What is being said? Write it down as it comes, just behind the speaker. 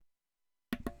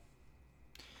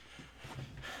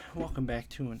welcome back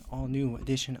to an all-new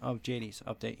edition of JD's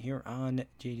Update here on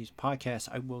JD's Podcast.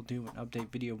 I will do an update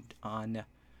video on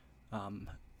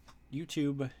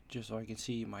YouTube just so I can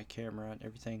see my camera and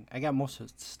everything. I got most of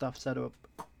the stuff set up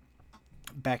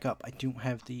back up. I don't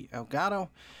have the Elgato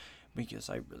because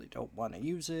I really don't want to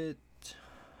use it.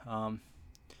 I've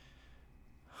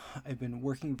been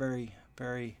working very,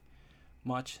 very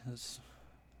much.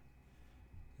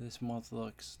 This month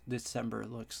December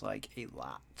looks like a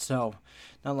lot. So,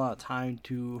 not a lot of time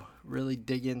to really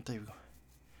dig into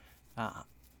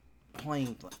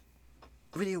playing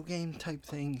video game type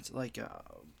things like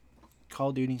Call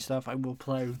of Duty stuff. I will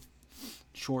play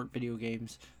short video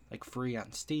games like free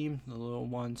on Steam, the little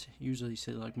ones, usually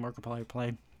say like Markiplier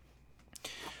play.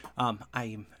 I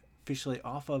am officially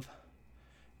off of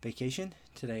vacation.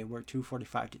 Today I worked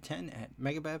 2:45 to 10 at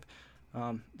Megabev.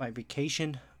 My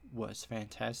vacation was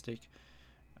fantastic.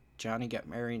 Johnny got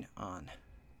married on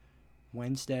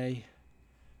Wednesday.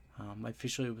 I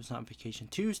officially was on vacation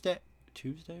Tuesday.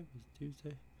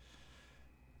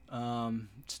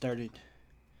 Started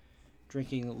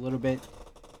drinking a little bit.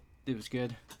 It was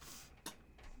good.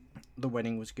 The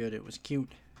wedding was good. It was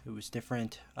cute. It was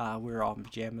different. We were all in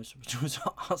pajamas, which was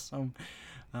awesome.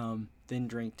 Didn't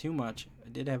drink too much. I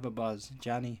did have a buzz.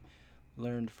 Johnny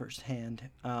learned firsthand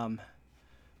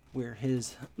where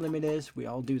his limit is. We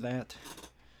all do that.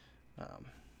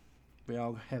 We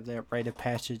all have that rite of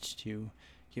passage to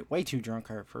get way too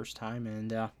drunk our first time, and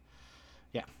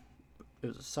yeah, it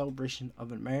was a celebration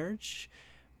of a marriage.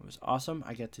 It was awesome.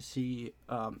 I got to see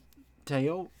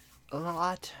Teo a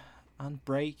lot on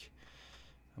break.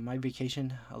 On my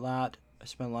vacation a lot. I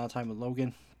spent a lot of time with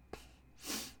Logan.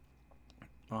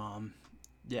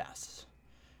 Yes.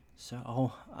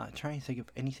 So, trying to think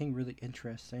of anything really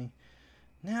interesting.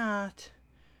 Not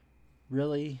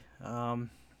really.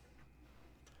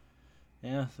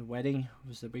 Yeah, the wedding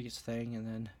was the biggest thing, and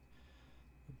then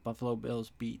the Buffalo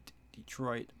Bills beat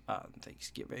Detroit on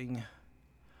Thanksgiving.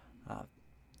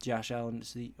 Josh Allen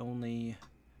is the only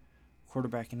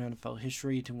quarterback in NFL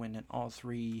history to win in all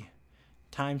 3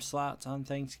 time slots on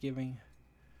Thanksgiving.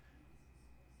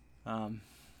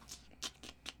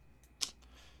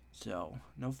 So,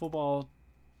 no football,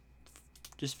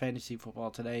 just fantasy football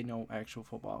today. No actual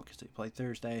football because they play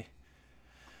Thursday.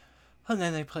 And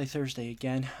then they play Thursday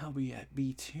again. I'll be at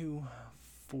B2,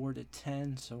 4 to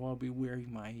 10. So I'll be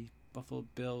wearing my Buffalo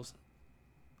Bills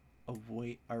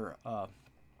away or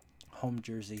home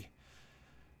jersey.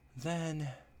 Then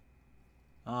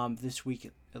this week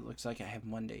it looks like I have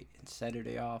Monday and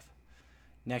Saturday off.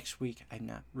 Next week I'm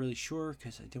not really sure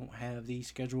because I don't have the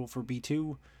schedule for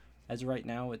B2. As of right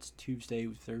now, it's Tuesday,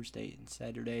 Thursday, and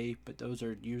Saturday, but those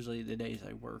are usually the days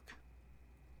I work.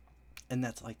 And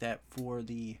that's like that for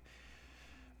the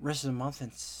rest of the month.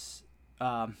 And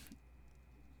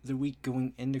the week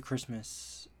going into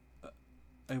Christmas,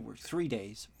 I work 3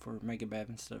 days for Megabev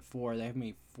instead of 4. They have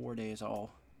me 4 days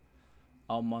all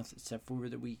month, except for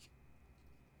the week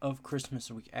of Christmas,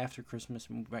 the week after Christmas,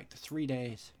 I moved back to 3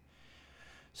 days.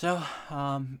 So,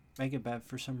 Megabev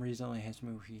for some reason only has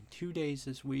me working 2 days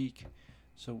this week.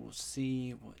 So we'll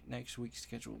see what next week's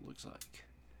schedule looks like.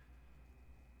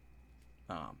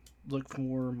 Look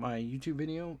for my YouTube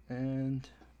video, and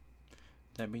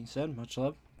that being said, much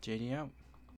love. JD out.